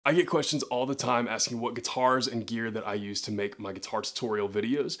I get questions all the time asking what guitars and gear that I use to make my guitar tutorial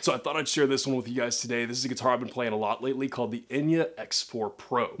videos. So I thought I'd share this one with you guys today. This is a guitar I've been playing a lot lately called the Enya X4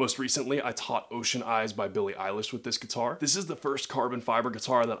 Pro. Most recently, I taught Ocean Eyes by Billie Eilish with this guitar. This is the first carbon fiber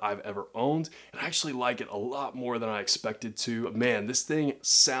guitar that I've ever owned, and I actually like it a lot more than I expected to. Man, this thing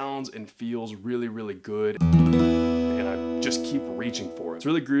sounds and feels really, really good. And I just keep reaching for it. It's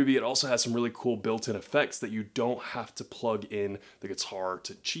really groovy. It also has some really cool built-in effects that you don't have to plug in the guitar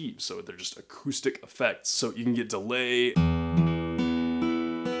to achieve. So they're just acoustic effects. So you can get delay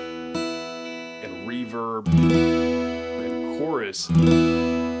and reverb and chorus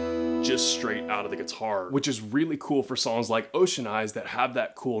just straight out of the guitar, which is really cool for songs like Ocean Eyes that have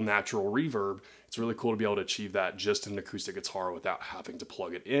that cool natural reverb. It's really cool to be able to achieve that just in an acoustic guitar without having to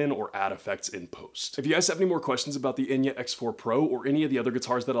plug it in or add effects in post. If you guys have any more questions about the Enya X4 Pro or any of the other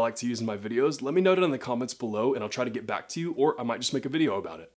guitars that I like to use in my videos, let me know it in the comments below and I'll try to get back to you, or I might just make a video about it.